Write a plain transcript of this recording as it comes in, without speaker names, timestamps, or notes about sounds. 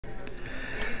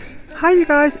Hi you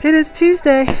guys, it is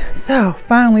Tuesday, so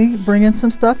finally bringing some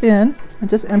stuff in. I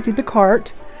just emptied the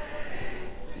cart,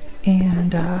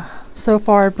 and so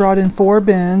far I've brought in 4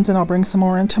 bins, and I'll bring some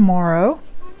more in tomorrow.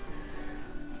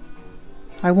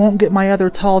 I won't get my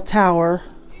other tall tower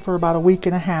for about a week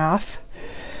and a half.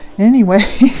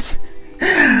 Anyways,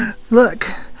 look,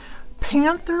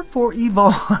 Panther for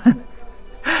Yvonne.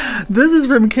 This is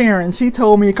from Karen. She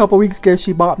told me a couple weeks ago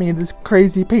she bought me this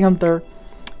crazy panther.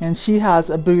 And she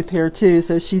has a booth here too,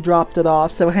 so she dropped it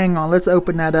off. So hang on, let's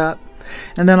open that up.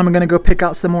 And then I'm going to go pick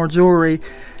out some more jewelry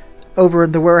over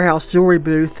in the warehouse jewelry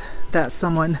booth that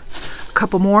someone, a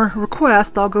couple more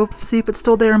requests. I'll go see if it's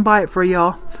still there and buy it for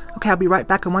y'all. Okay, I'll be right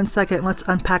back in 1 second. Let's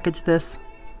unpackage this.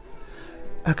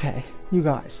 Okay, you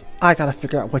guys, I got to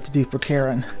figure out what to do for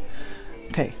Karen.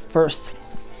 Okay, first,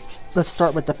 let's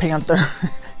start with the panther.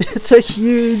 It's a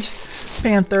huge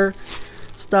panther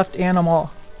stuffed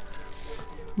animal.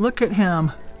 Look at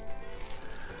him.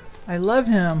 I love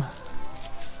him.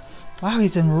 Wow,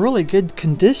 he's in really good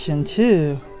condition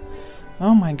too.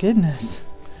 Oh my goodness.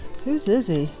 Whose is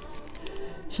he?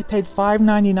 She paid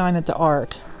 $5.99 at the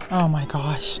Ark. Oh my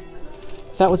gosh.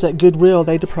 If that was at Goodwill,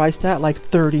 they'd have priced that like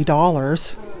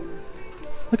 $30.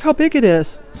 Look how big it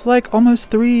is. It's like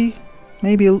almost 3,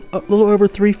 maybe a little over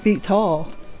 3 feet tall.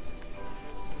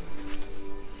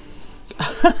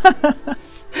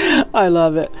 I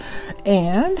love it.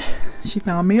 And she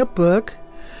found me a book,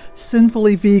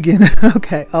 Sinfully Vegan.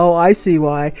 Okay, oh, I see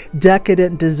why.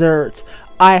 Decadent desserts.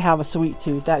 I have a sweet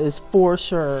tooth, that is for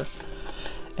sure.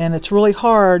 And it's really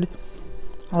hard.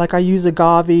 Like I use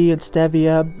agave and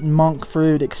stevia, monk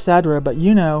fruit, etc. But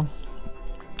you know,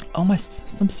 oh,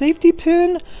 some safety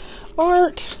pin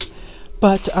art.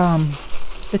 But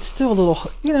it's still a little,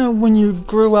 you know, when you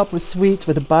grew up with sweets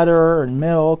with butter and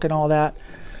milk and all that.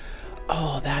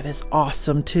 Oh, that is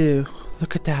awesome too.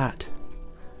 Look at that.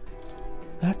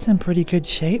 That's in pretty good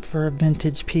shape for a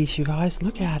vintage piece, you guys.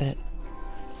 Look at it.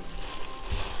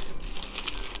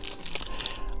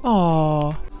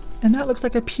 Oh, and that looks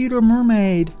like a pewter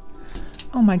mermaid.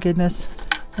 Oh my goodness.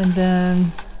 And then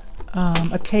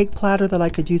a cake platter that I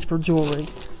could use for jewelry.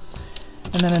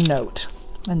 And then a note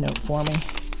for me.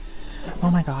 Oh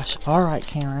my gosh. All right,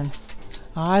 Karen.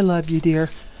 I love you, dear.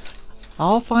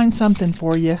 I'll find something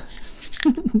for you.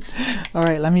 All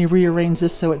right, let me rearrange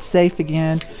this so it's safe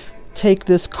again. Take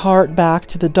this cart back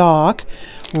to the dock,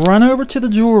 run over to the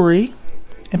jewelry,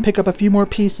 and pick up a few more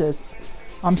pieces.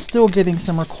 I'm still getting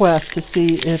some requests to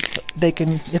see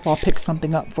if I'll pick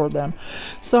something up for them.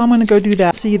 So I'm going to go do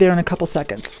that. See you there in a couple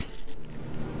seconds.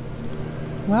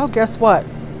 Well, guess what?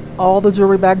 All the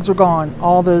jewelry bags are gone.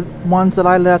 All the ones that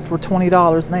I left were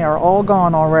 $20, and they are all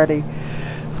gone already.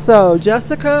 So,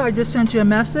 Jessica, I just sent you a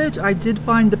message. I did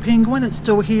find the penguin. It's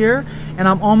still here. And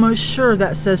I'm almost sure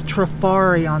that says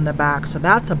Trifari on the back. So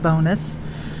that's a bonus.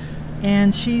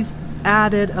 And she's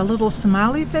added a little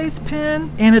smiley face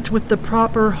pin. And it's with the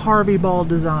proper Harvey ball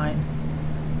design.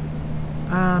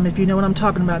 If you know what I'm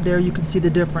talking about there, you can see the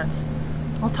difference.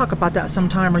 I'll talk about that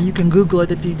sometime, or you can Google it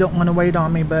if you don't want to wait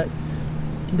on me. But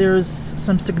there's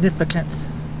some significance.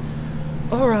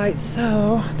 Alright,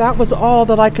 so that was all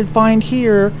that I could find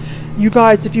here. You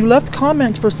guys, if you left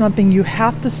comments for something, you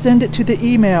have to send it to the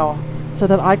email so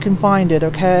that I can find it,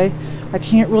 okay? I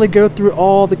can't really go through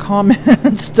all the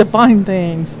comments to find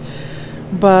things.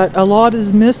 But a lot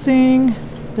is missing.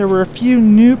 There were a few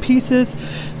new pieces.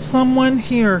 Someone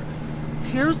here.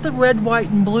 Here's the red, white,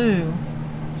 and blue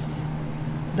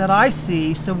that I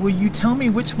see. So will you tell me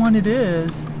which one it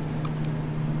is?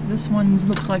 This one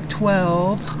looks like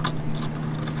 12.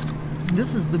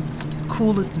 This is the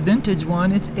coolest vintage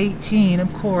one. It's 18,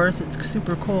 of course. It's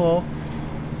super cool.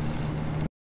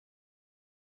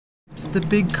 It's the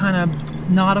big kind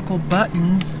of nautical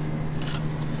button.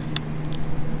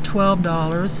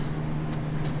 $12.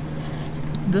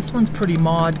 This one's pretty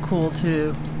mod cool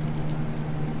too.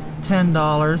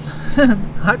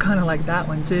 $10. I kind of like that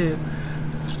one too.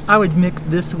 I would mix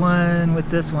this one with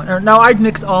this one. Or no, I'd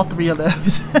mix all 3 of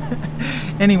those.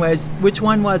 Anyways, which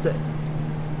one was it?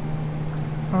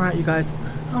 Alright, you guys.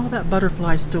 Oh, that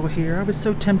butterfly's still here. I was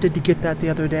so tempted to get that the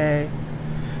other day.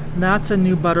 That's a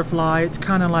new butterfly. It's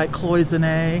kind of like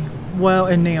cloisonne. Well,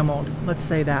 enameled. Let's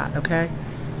say that, okay?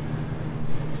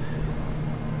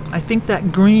 I think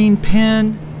that green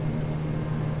pin,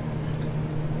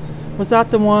 was that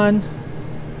the one?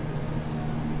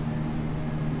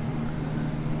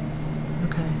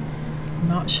 Okay. I'm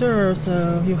not sure,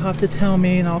 so you'll have to tell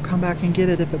me and I'll come back and get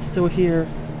it if it's still here.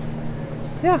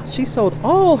 Yeah, she sold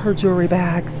all her jewelry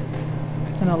bags.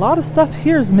 And a lot of stuff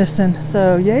here is missing,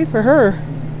 so yay for her.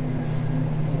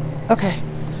 Okay,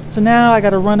 So now I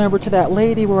got to run over to that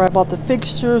lady where I bought the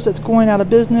fixtures that's going out of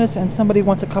business, and somebody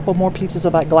wants a couple more pieces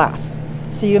of that glass.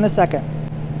 See you in a second.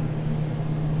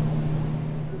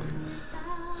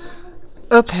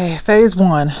 Okay, phase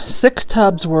one, 6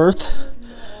 tubs worth.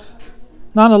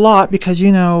 Not a lot because,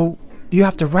 you know, you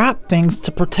have to wrap things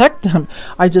to protect them.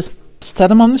 I just set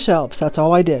them on the shelves. That's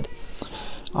all I did.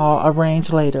 I'll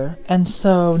arrange later. And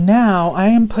so now I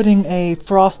am putting a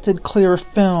frosted clear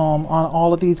film on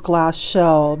all of these glass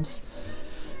shelves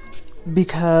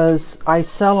because I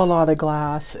sell a lot of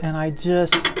glass and I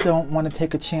just don't want to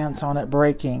take a chance on it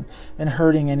breaking and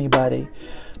hurting anybody.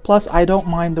 Plus, I don't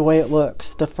mind the way it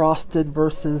looks, the frosted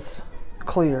versus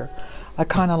clear. I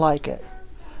kind of like it.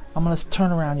 I'm going to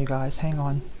turn around, you guys. Hang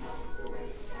on.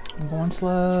 I'm going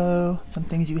slow. Some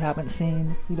things you haven't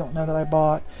seen, you don't know that I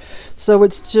bought. So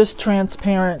it's just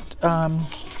transparent contact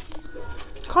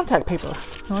paper.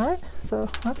 All right, so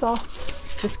that's all.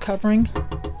 Just covering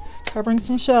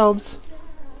some shelves.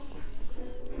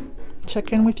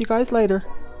 Check in with you guys later.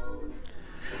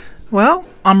 Well,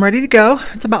 I'm ready to go.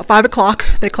 It's about 5 o'clock.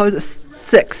 They close at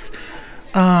 6.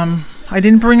 I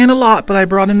didn't bring in a lot, but I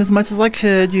brought in as much as I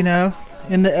could, you know,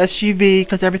 in the SUV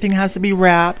because everything has to be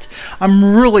wrapped.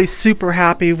 I'm really super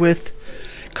happy with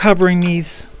covering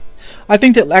these. I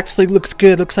think that actually looks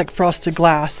good. It looks like frosted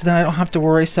glass. Then I don't have to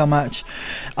worry so much.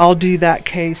 I'll do that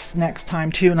case next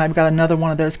time too, and I've got another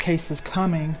one of those cases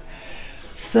coming.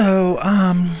 So,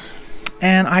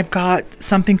 and I've got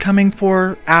something coming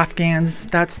for Afghans.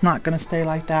 That's not going to stay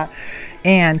like that.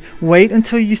 And wait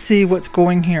until you see what's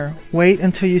going here. Wait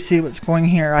until you see what's going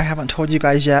here. I haven't told you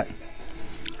guys yet.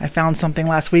 I found something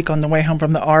last week on the way home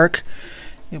from the Ark.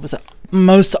 It was a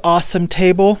most awesome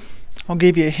table. I'll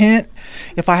give you a hint.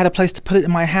 If I had a place to put it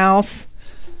in my house,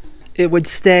 it would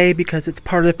stay because it's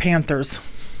part of the Panthers.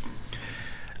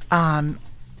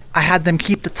 I had them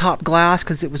keep the top glass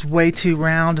because it was way too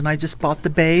round, and I just bought the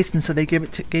base, and so they gave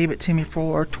it to me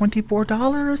for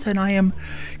 $24, and I am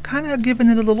kind of giving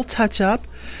it a little touch up.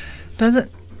 It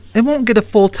won't get a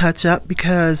full touch up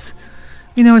because,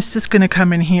 you know, it's just going to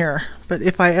come in here. But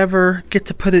if I ever get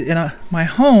to put it in my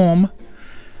home,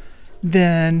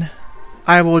 then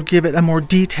I will give it a more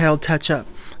detailed touch up.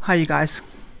 Hi, you guys.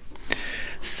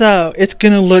 So it's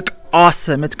going to look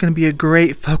awesome. It's going to be a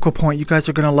great focal point. You guys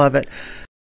are going to love it.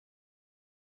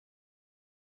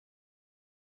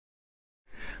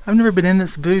 I've never been in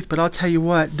this booth, but I'll tell you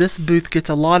what, this booth gets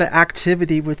a lot of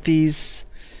activity with these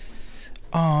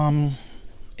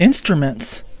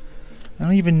instruments. I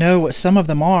don't even know what some of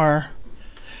them are.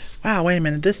 Wow, wait a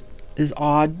minute, this is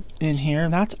odd in here.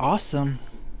 That's awesome.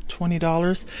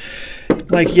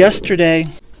 $20. Like yesterday,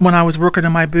 when I was working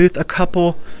in my booth, a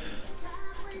couple,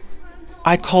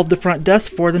 I called the front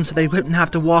desk for them so they wouldn't have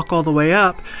to walk all the way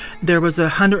up. There was a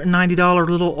 $190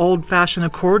 little old-fashioned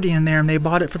accordion there, and they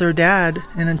bought it for their dad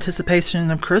in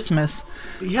anticipation of Christmas.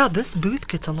 But yeah, this booth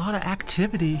gets a lot of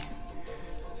activity.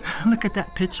 Look at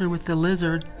that picture with the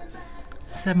lizard.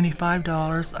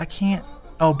 $75. I can't...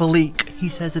 Oh, Bleak. He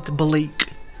says it's Bleak.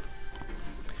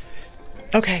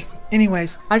 Okay,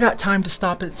 anyways, I got time to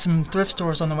stop at some thrift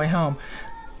stores on the way home.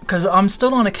 Because I'm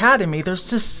still on Academy.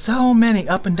 There's just so many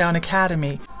up and down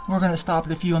Academy. We're going to stop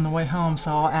at a few on the way home,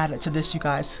 so I'll add it to this, you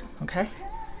guys. Okay?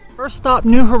 First stop,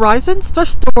 New Horizons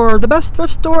Thrift Store. The best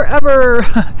thrift store ever.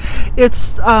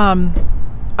 It's a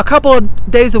couple of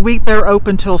days a week. They're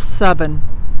open till 7.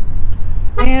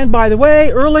 And by the way,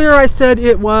 earlier I said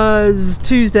it was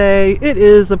Tuesday. It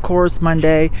is, of course,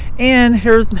 Monday. And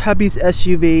here's hubby's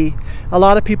SUV. A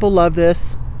lot of people love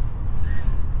this.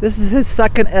 This is his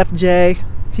second FJ.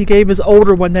 He gave his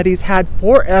older one that he's had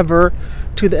forever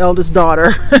to the eldest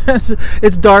daughter.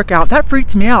 It's dark out. That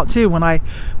freaked me out too when I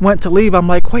went to leave. I'm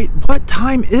like, wait, what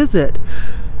time is it?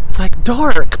 It's like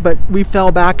dark, but we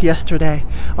fell back yesterday.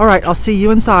 All right, I'll see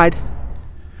you inside.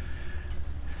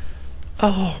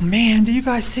 Oh man, do you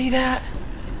guys see that?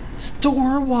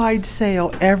 Store-wide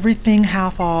sale, everything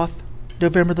half off,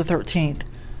 November the 13th.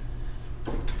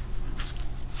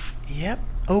 Yep,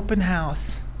 open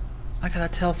house. I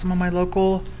gotta tell some of my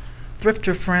local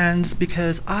thrifter friends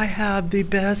because I have the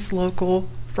best local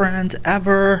friends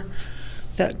ever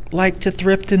that like to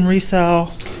thrift and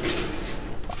resell.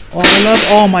 Well, I love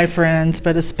all my friends,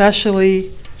 but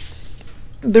especially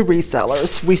the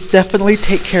resellers. We definitely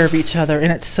take care of each other,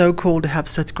 and it's so cool to have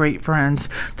such great friends.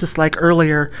 Just like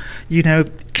earlier, you know,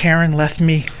 Karen left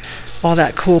me all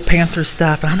that cool Panther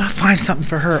stuff, and I'm gonna find something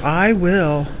for her. I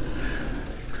will.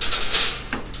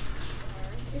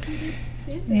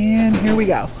 And here we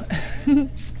go.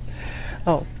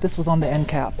 Oh, this was on the end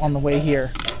cap on the way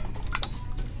here.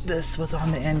 this was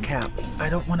on the end cap. I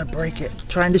don't want to break it. I'm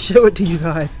trying to show it to you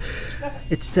guys.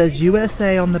 It says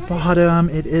USA on the bottom.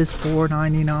 It is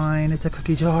 $4.99. It's a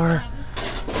cookie jar.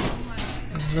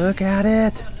 Look at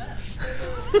it.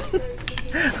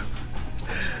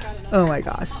 Oh my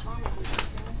gosh.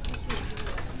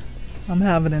 I'm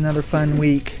having another fun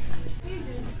week.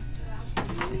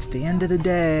 It's the end of the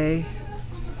day.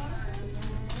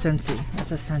 Scentsy.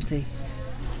 That's a Scentsy.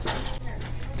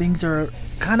 Things are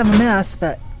kind of a mess,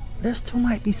 but there still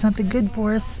might be something good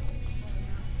for us.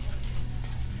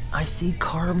 I see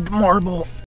carved marble.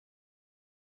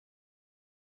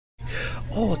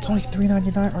 Oh, it's only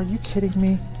 $3.99. Are you kidding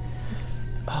me?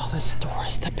 Oh, this store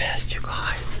is the best, you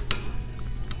guys.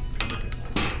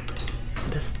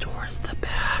 This store is the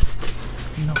best.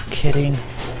 No kidding.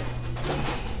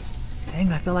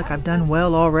 Dang, I feel like I've done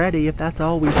well already if that's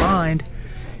all we find.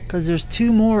 Because there's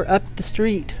 2 more up the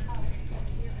street.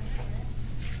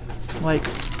 Like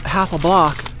half a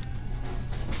block.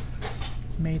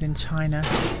 Made in China.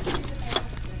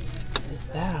 What is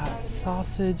that?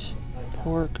 Sausage,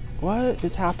 pork. What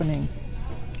is happening?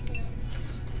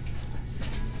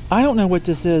 I don't know what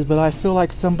this is, but I feel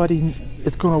like somebody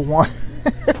is going to want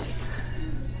it.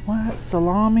 What?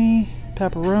 Salami,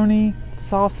 pepperoni,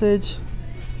 sausage.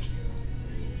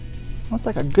 Looks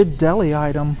like a good deli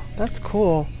item. That's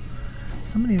cool.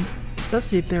 Somebody,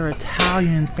 especially if they're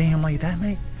Italian family,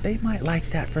 they might like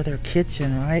that for their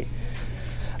kitchen, right?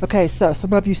 Okay, so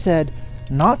some of you said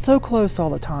not so close all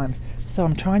the time. So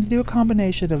I'm trying to do a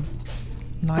combination of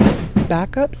nice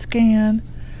backup scan,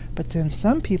 but then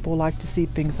some people like to see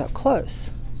things up close.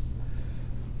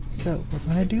 So we're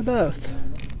going to do both.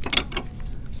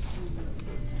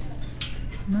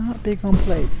 Not big on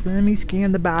plates. Let me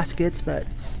scan the baskets, but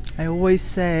I always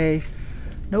say,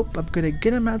 nope, I'm going to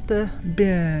get them at the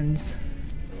bins.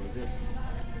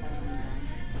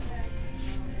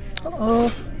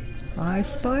 Uh-oh, I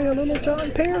spy a little John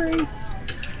Perry.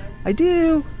 I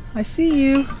do. I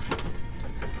see you.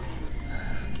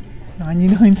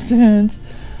 99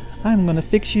 cents. I'm going to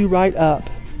fix you right up.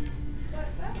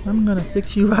 I'm going to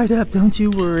fix you right up. Don't you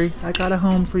worry. I got a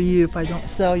home for you if I don't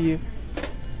sell you.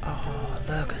 Oh,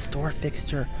 look, a store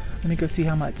fixture. Let me go see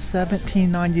how much.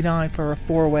 $17.99 for a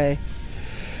 4-way.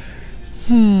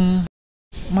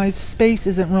 My space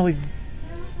isn't really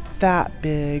that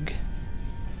big.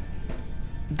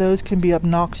 Those can be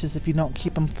obnoxious if you don't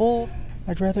keep them full.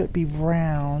 I'd rather it be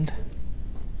round.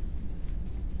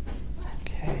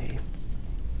 Okay.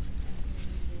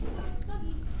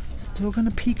 Still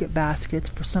gonna peek at baskets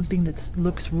for something that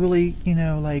looks really, you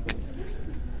know, like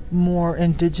more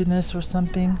indigenous or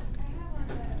something.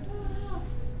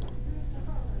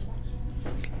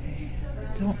 Okay.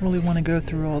 Don't really want to go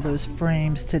through all those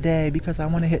frames today because I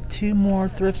want to hit 2 more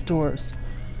thrift stores.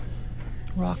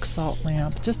 Rock salt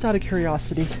lamp, just out of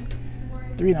curiosity.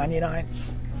 $3.99.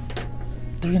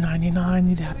 $3.99.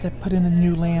 You'd have to put in a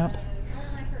new lamp.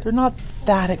 They're not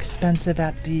that expensive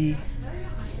at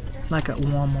like at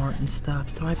Walmart and stuff,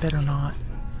 so I better not.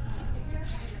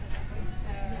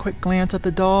 Quick glance at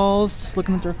the dolls, just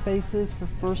looking at their faces for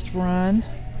first run.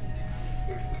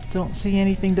 Don't see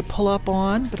anything to pull up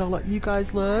on, but I'll let you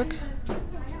guys look.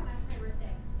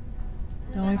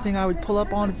 The only thing I would pull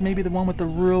up on is maybe the one with the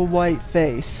real white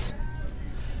face.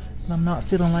 And I'm not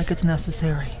feeling like it's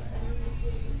necessary.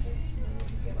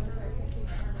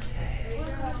 Okay,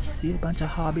 see a bunch of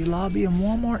Hobby Lobby and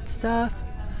Walmart stuff.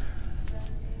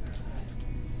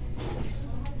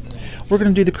 We're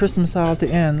going to do the Christmas aisle at the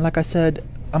end. Like I said,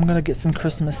 I'm going to get some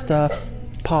Christmas stuff,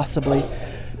 possibly.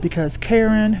 Because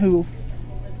Karen, who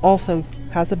also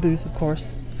has a booth, of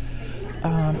course,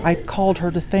 I called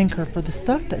her to thank her for the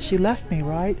stuff that she left me,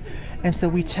 right? And so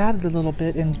we chatted a little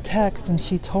bit in text, and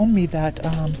she told me that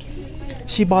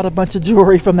she bought a bunch of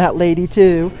jewelry from that lady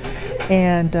too.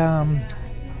 And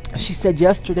she said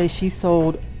yesterday she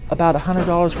sold about $100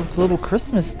 worth of little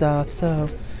Christmas stuff. So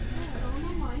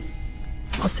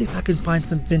I'll see if I can find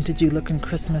some vintagey looking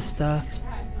Christmas stuff.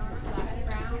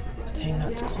 Dang,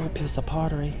 that's a cool piece of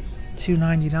pottery.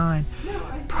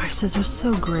 $2.99. Prices are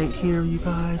so great here, you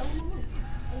guys.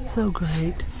 So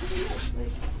great.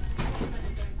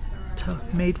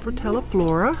 Made for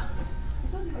Teleflora.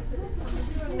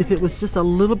 If it was just a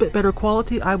little bit better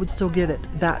quality, I would still get it.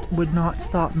 That would not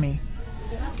stop me.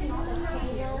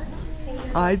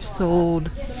 I've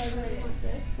sold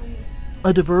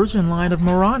a diversion line of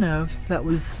Murano that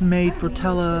was made for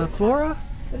Teleflora.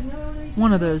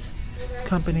 One of those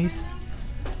companies.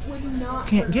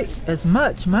 Can't get as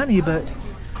much money, but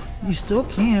you still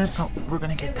can. Oh, we're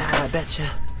gonna get that, I betcha.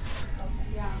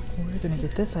 We're gonna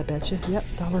get this, I bet you. Yep,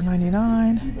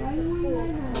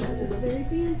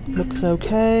 $1.99. Looks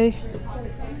okay.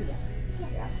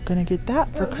 Gonna get that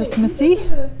for Christmassy.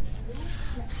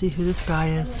 See who this guy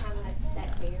is.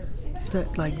 Is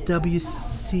that like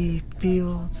W.C.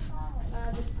 Fields?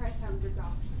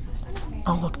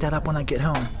 I'll look that up when I get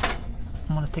home.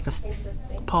 I'm gonna take a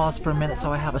pause for a minute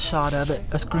so I have a shot of it,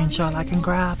 a screenshot I can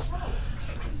grab.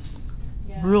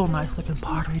 Real nice looking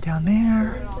pottery down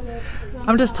there.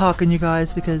 I'm just talking, you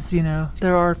guys, because, you know,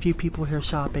 there are a few people here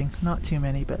shopping. Not too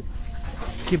many, but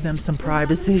give them some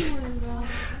privacy.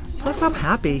 Plus, I'm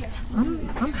happy.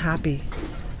 I'm happy.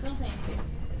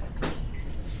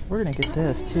 We're gonna get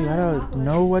this too. I don't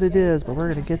know what it is, but we're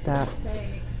gonna get that.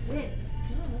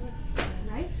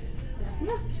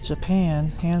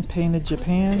 Japan, hand painted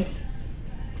Japan.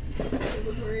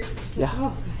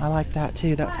 Yeah, I like that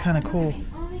too. That's kind of cool.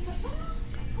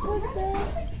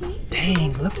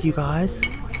 Dang, look, you guys.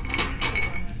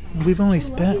 We've only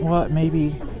spent, what,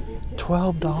 maybe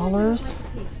 $12?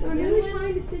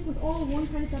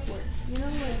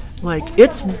 Like,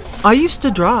 I used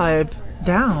to drive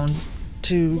down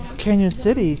to Canyon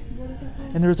City,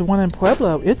 and there's one in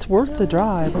Pueblo. It's worth the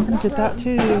drive. We're gonna get that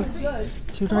too.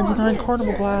 $2.99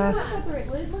 carnival glass.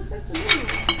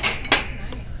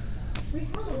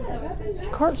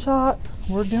 Cart shot.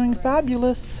 We're doing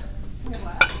fabulous.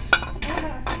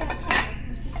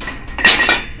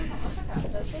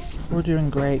 We're doing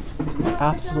great.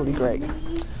 Absolutely great.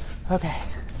 Okay.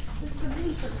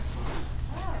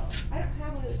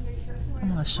 I'm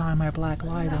gonna shine my black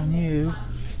light on you.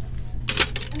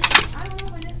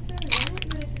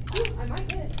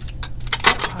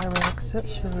 Pyrex, it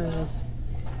sure is.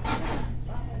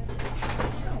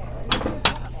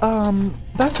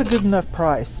 That's a good enough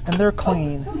price, and they're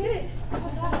clean.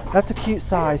 That's a cute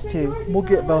size too. We'll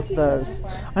get both of those.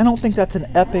 I don't think that's an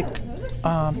epic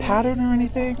pattern or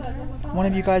anything. One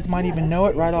of you guys might even know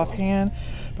it right offhand,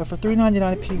 but for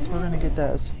 $3.99 a piece, we're gonna get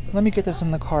those. Let me get those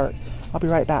in the cart. I'll be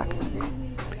right back.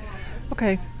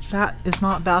 Okay, that is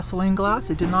not Vaseline glass.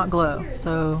 It did not glow.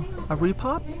 So a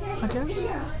repop, I guess.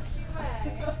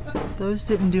 Those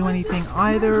didn't do anything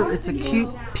either. It's a cute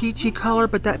peachy color,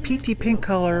 but that peachy pink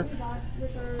color,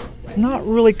 it's not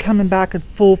really coming back in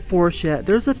full force yet.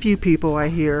 There's a few people I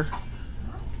hear,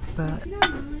 but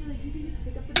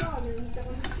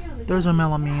those are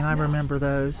melamine. I remember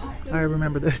those. I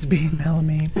remember those being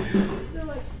melamine.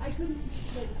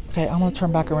 Okay, I'm gonna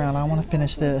turn back around. I want to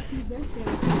finish this. I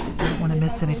don't want to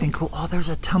miss anything cool. Oh, there's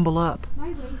a tumble up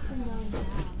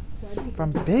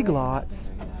from Big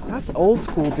Lots. That's old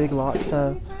school Big Lots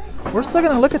though. We're still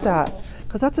gonna look at that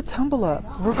because that's a tumble up.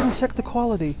 We're gonna check the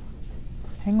quality.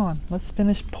 Hang on, let's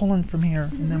finish pulling from here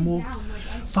and then we'll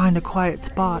find a quiet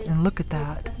spot and look at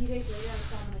that.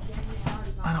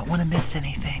 I don't want to miss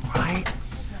anything, right?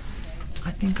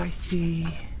 I think I see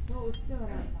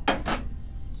a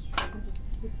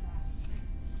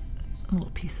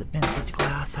little piece of vintage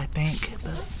glass, I think.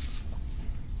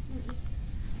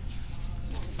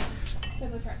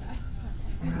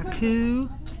 Raku,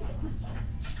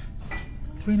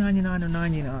 $3.99 or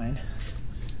 $99.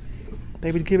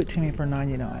 They would give it to me for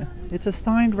 $99. It's a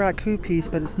signed Raku piece,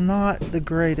 but it's not the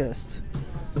greatest.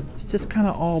 It's just kind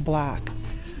of all black.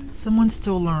 Someone's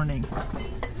still learning,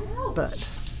 but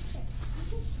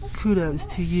kudos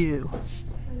to you.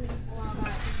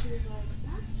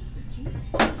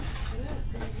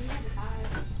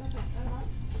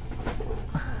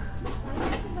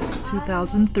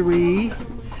 $2003,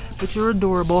 but you're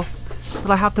adorable.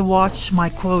 But I have to watch my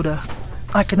quota.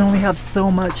 I can only have so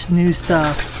much new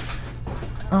stuff.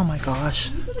 Oh my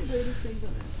gosh.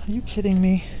 Are you kidding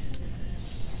me?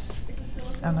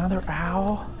 Another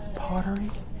owl pottery?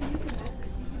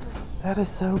 That is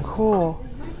so cool.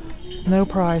 No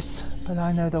price, but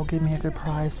I know they'll give me a good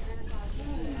price.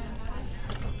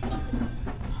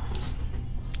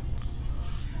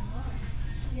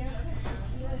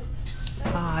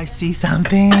 Ah, I see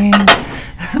something.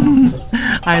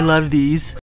 I love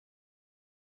these.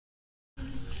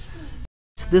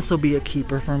 This will be a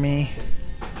keeper for me.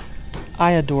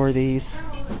 I adore these.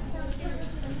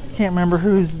 Can't remember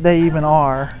whose they even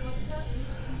are.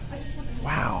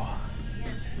 Wow.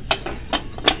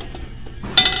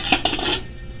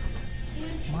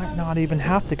 Might not even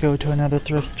have to go to another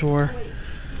thrift store.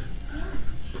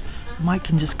 Mike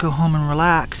can just go home and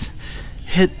relax.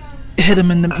 Hit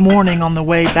him in the morning on the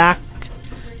way back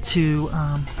to,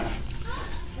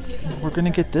 we're gonna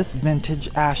get this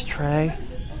vintage ashtray.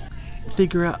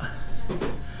 Figure out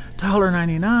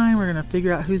 $1.99. We're gonna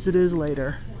figure out whose it is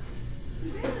later.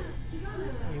 Okay,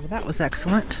 well, that was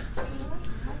excellent.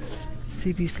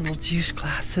 See these little juice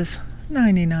glasses.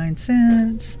 99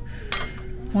 cents.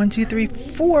 1, 2, 3,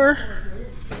 4.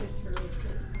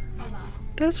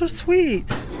 Those are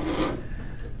sweet.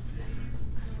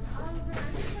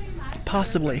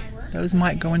 Possibly. Those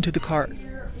might go into the cart.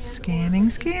 Scanning,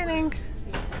 scanning.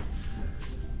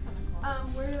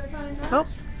 Oh.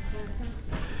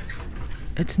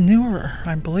 It's newer,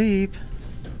 I believe.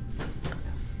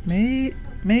 Maybe,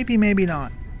 maybe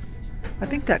not. I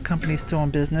think that company's still in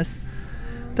business.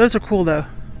 Those are cool though.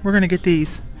 We're gonna get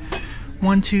these.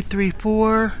 1, 2, 3,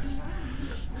 4.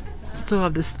 Still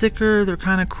have the sticker. They're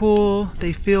kind of cool.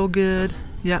 They feel good.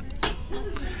 Yep.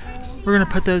 We're gonna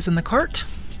put those in the cart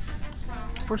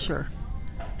for sure.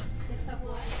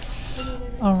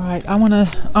 All right. I'm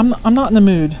not in the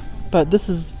mood, but this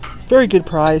is very good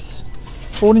price.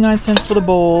 49 cents for the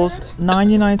bowls.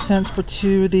 99 cents for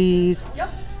 2 of these,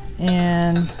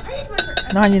 and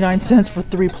 99 cents for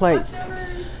 3 plates.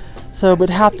 So it would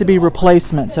have to be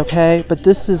replacements, okay? But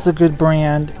this is a good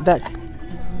brand that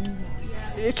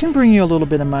it can bring you a little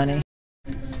bit of money.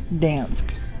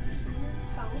 Dansk.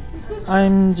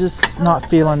 I'm just not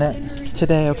feeling it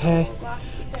today, okay?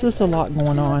 It's just a lot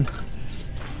going on.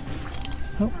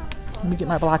 Oh, let me get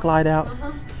my black light out.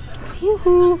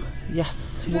 Woohoo!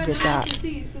 Yes, we'll get that.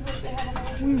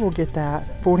 We will get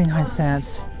that. 49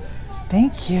 cents.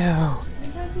 Thank you.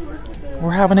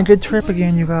 We're having a good trip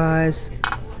again, you guys.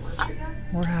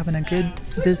 We're having a good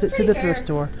visit to the thrift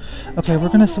store. Okay, we're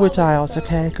going to switch aisles,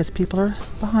 okay? Because people are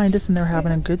behind us and they're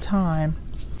having a good time.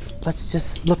 Let's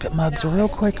just look at mugs real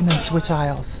quick and then switch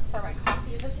aisles. For my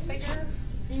coffee, is it bigger?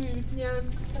 Yeah,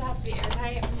 it has to be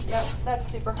airtight. Yep, that's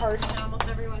super hard. And almost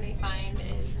everyone we find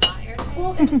is not airtight.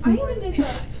 Well, I even did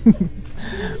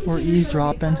that. We're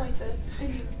eavesdropping.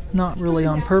 Not really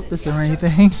on purpose or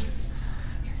anything.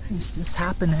 It's just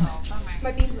happening.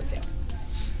 My beans would sale.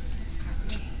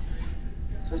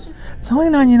 It's only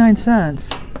 99 cents.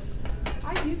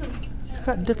 I use them. It's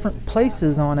got different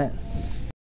places on it.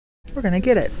 We're gonna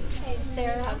get it. Hey,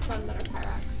 Sarah has some that are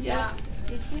Pyrex. Yes.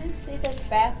 Did you see this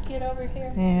basket over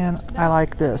here? And I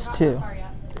like this too,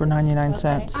 for 99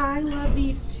 cents. I love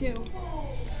these too.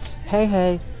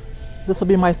 Hey, this will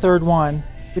be my 3rd one.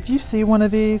 If you see one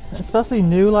of these, especially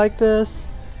new like this,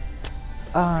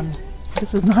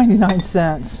 this is 99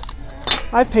 cents.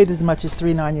 I've paid as much as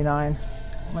 $3.99.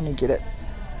 Let me get it.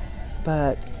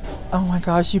 But oh my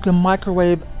gosh, you can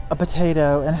microwave a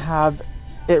potato and have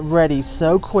it ready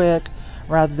so quick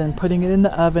rather than putting it in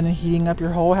the oven and heating up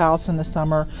your whole house in the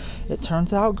summer. It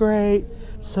turns out great,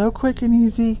 so quick and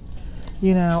easy.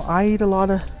 You know, I eat a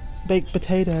lot of baked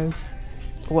potatoes.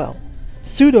 Well,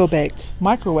 pseudo baked,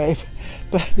 microwave.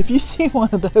 But if you see one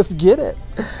of those, get it.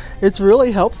 It's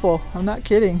really helpful. I'm not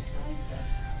kidding.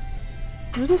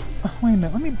 There just, wait a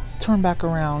minute, let me turn back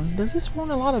around. There just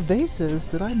weren't a lot of vases.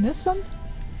 Did I miss them?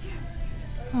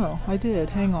 Oh, I did.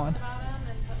 Hang on.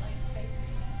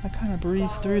 I kind of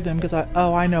breezed through them because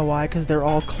I know why, because they're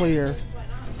all clear.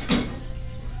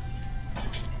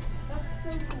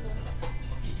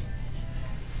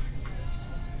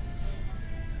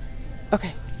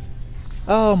 Okay.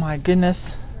 Oh my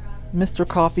goodness. Mr.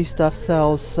 Coffee stuff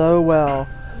sells so well.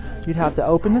 You'd have to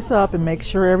open this up and make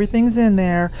sure everything's in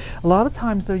there. A lot of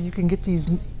times though, you can get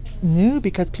these new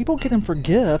because people get them for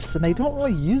gifts and they don't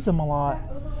really use them a lot.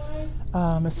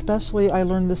 Especially, I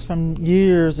learned this from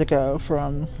years ago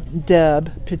from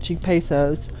Deb pitching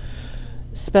pesos.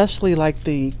 Especially like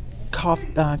the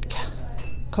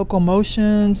Cocoa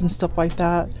Motions and stuff like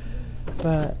that.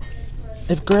 But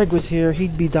if Greg was here,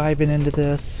 he'd be diving into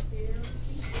this.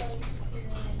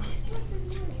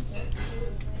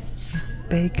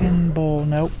 Bacon bowl.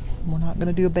 Nope, we're not going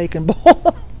to do a bacon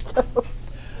bowl. So,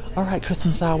 all right,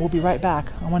 Christmas Owl, we'll be right back.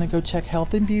 I want to go check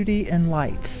health and beauty and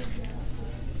lights.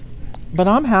 But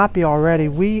I'm happy already.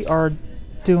 We are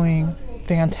doing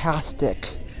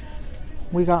fantastic.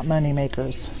 We got money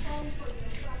makers.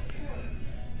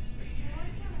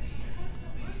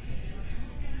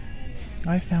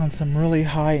 I found some really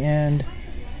high-end,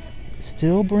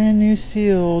 still brand new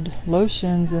sealed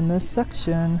lotions in this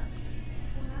section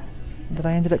that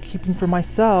I ended up keeping for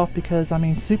myself because, I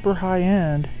mean, super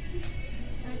high-end.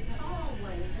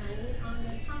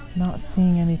 Not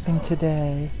seeing anything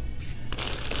today.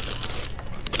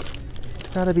 It's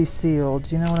got to be sealed,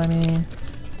 you know what I mean?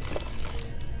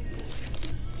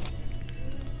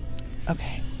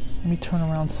 Okay, let me turn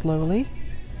around slowly.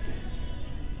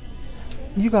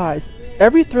 You guys,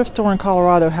 every thrift store in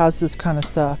Colorado has this kind of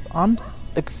stuff. I'm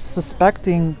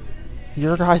suspecting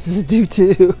your guys' do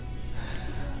too.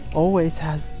 Always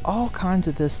has all kinds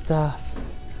of this stuff.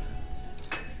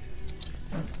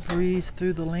 Let's breeze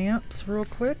through the lamps real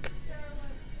quick.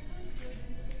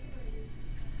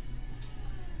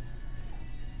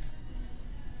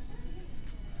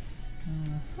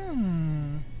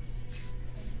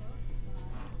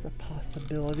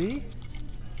 possibility.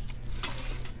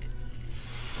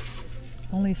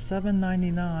 Only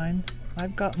 $7.99.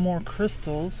 I've got more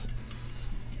crystals.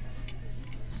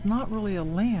 It's not really a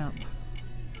lamp.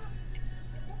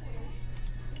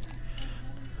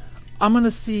 I'm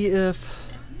gonna see if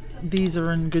these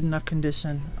are in good enough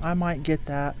condition. I might get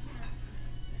that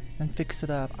and fix it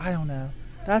up. I don't know.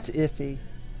 That's iffy.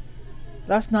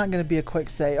 That's not gonna be a quick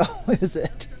sale, is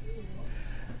it?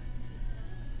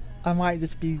 I might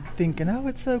just be thinking, oh,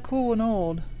 it's so cool and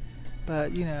old.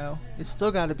 But, you know, it's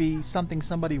still got to be something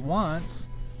somebody wants.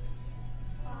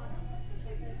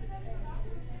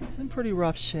 It's in pretty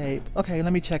rough shape. Okay,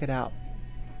 let me check it out.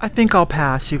 I think I'll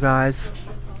pass, you guys.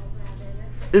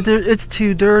 It's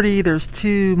too dirty. There's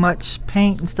too much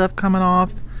paint and stuff coming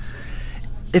off.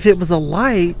 If it was a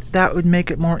light, that would make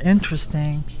it more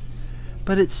interesting.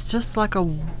 But it's just like a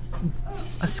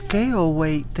scale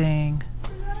weight thing.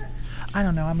 I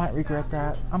don't know. I might regret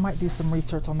that. I might do some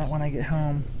research on that when I get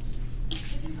home.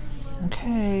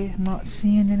 Okay, I'm not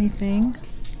seeing anything.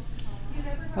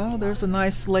 Oh, there's a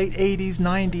nice late 80s,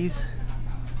 90s.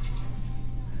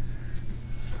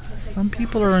 Some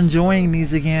people are enjoying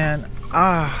these again.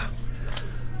 I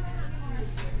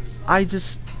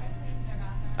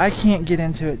can't get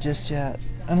into it just yet.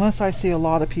 Unless I see a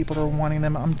lot of people are wanting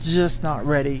them, I'm just not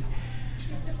ready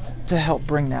to help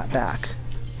bring that back.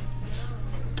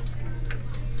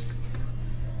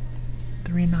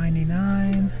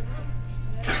 $3.99.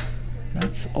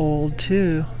 That's old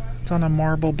too. It's on a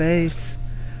marble base.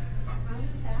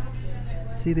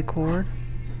 See the cord?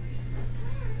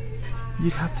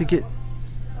 You'd have to get...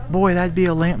 Boy, that'd be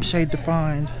a lampshade to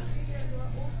find.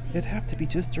 It'd have to be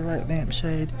just the right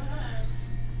lampshade.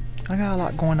 I got a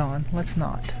lot going on. Let's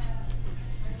not.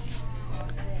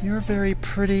 You're very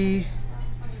pretty,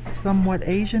 somewhat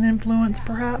Asian influence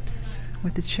perhaps,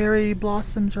 with the cherry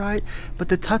blossoms, right? But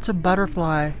the touch of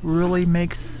butterfly really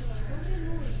makes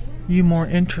you more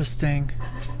interesting.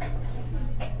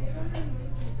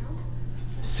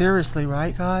 Seriously,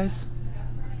 right, guys?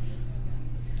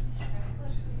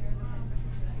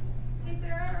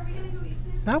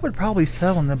 That would probably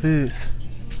sell in the booth.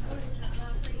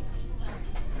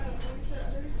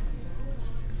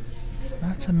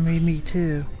 That's a me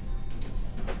too.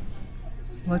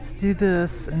 Let's do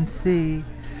this and see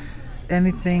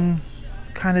anything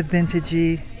kind of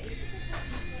vintagey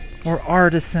or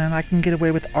artisan. I can get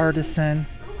away with artisan.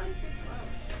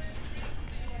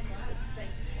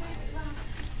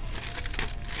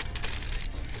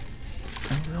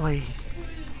 And really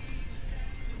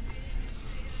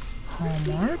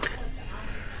Hallmark.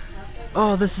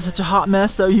 Oh, this is such a hot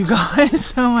mess though, you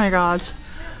guys. Oh my gosh.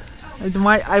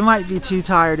 I might be too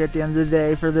tired at the end of the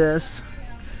day for this.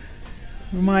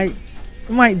 We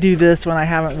might do this when I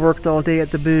haven't worked all day at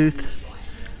the booth,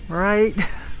 right?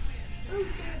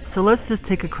 So let's just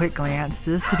take a quick glance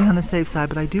just to be on the safe side.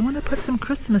 But I do want to put some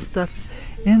Christmas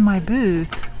stuff in my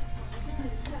booth.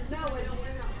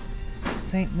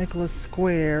 St. Nicholas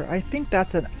Square. I think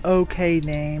that's an okay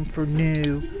name for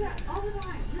new.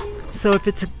 So if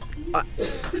it's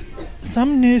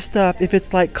some new stuff, if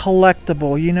it's like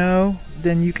collectible, you know,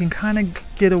 then you can kind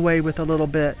of get away with a little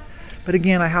bit. But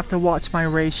again, I have to watch my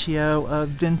ratio of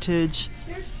vintage,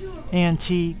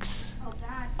 antiques,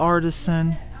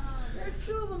 artisan,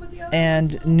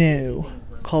 and new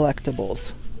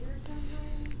collectibles.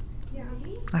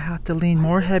 I have to lean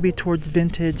more heavy towards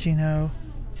vintage, you know.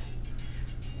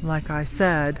 Like I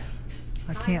said,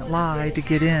 I can't lie to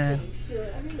get in.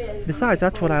 Besides,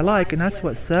 that's what I like, and that's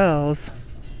what sells.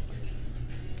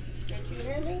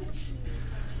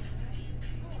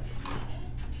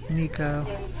 Nico.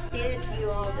 Instead, you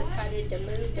all decided to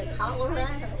move to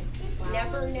Colorado.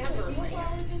 Never land.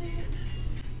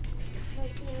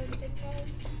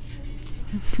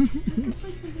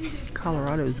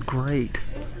 Colorado is great.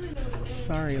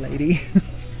 Sorry, lady.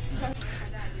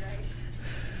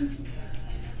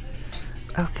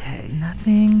 Okay,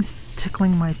 nothing's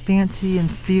tickling my fancy and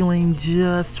feeling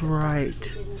just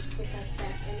right.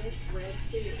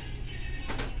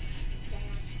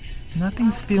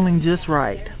 Nothing's feeling just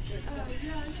right.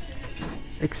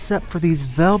 Except for these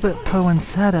velvet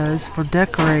poinsettias for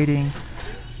decorating.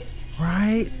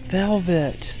 Right?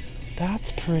 Velvet.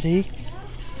 That's pretty.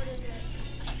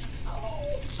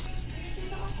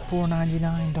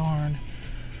 $4.99, darn.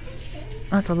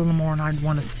 That's a little more than I'd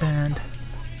want to spend.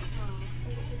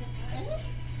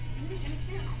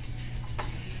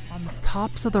 On the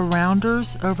tops of the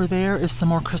rounders over there is some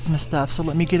more Christmas stuff, so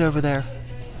let me get over there.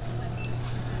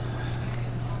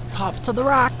 Tops of the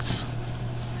racks.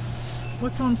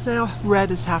 What's on sale?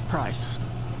 Red is half price.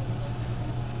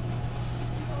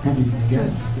 Time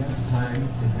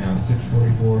is now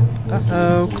 6:44.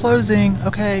 Uh-oh, closing.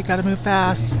 Okay, gotta move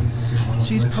fast.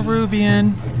 She's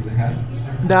Peruvian.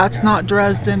 That's not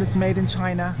Dresden, it's made in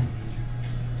China.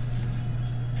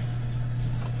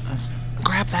 Let's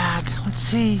grab bag. Let's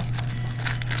see.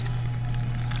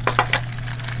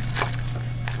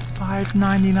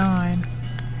 $5.99.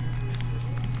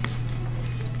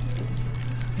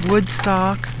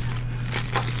 Woodstock.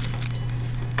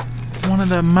 One of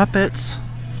the Muppets.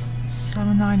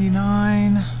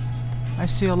 $7.99. I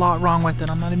see a lot wrong with it.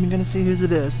 I'm not even going to see whose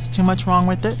it is. Too much wrong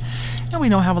with it. And we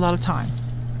don't have a lot of time.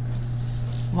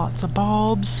 Lots of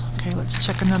bulbs. Okay, let's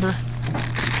check another.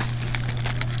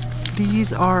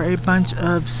 These are a bunch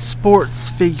of sports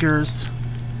figures.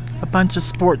 A bunch of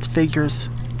sports figures.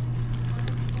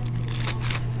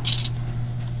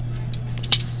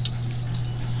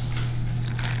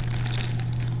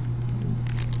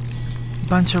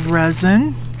 Bunch of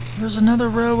resin. There's another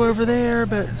row over there,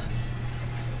 but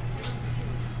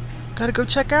gotta go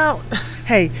check out.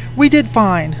 Hey, we did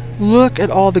fine. Look at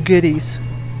all the goodies.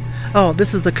 Oh,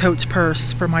 this is a Coach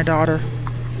purse for my daughter.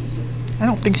 I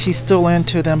don't think she's still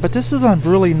into them, but this is a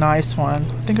really nice one.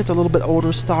 I think it's a little bit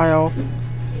older style.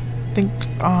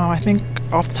 I think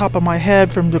off the top of my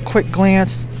head, from the quick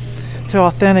glance to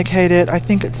authenticate it, I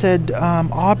think it said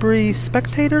Aubrey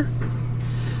Spectator.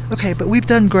 Okay, but we've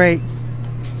done great.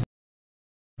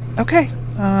 Okay,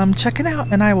 checking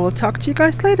out, and I will talk to you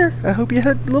guys later. I hope you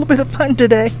had a little bit of fun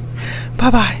today.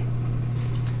 Bye-bye.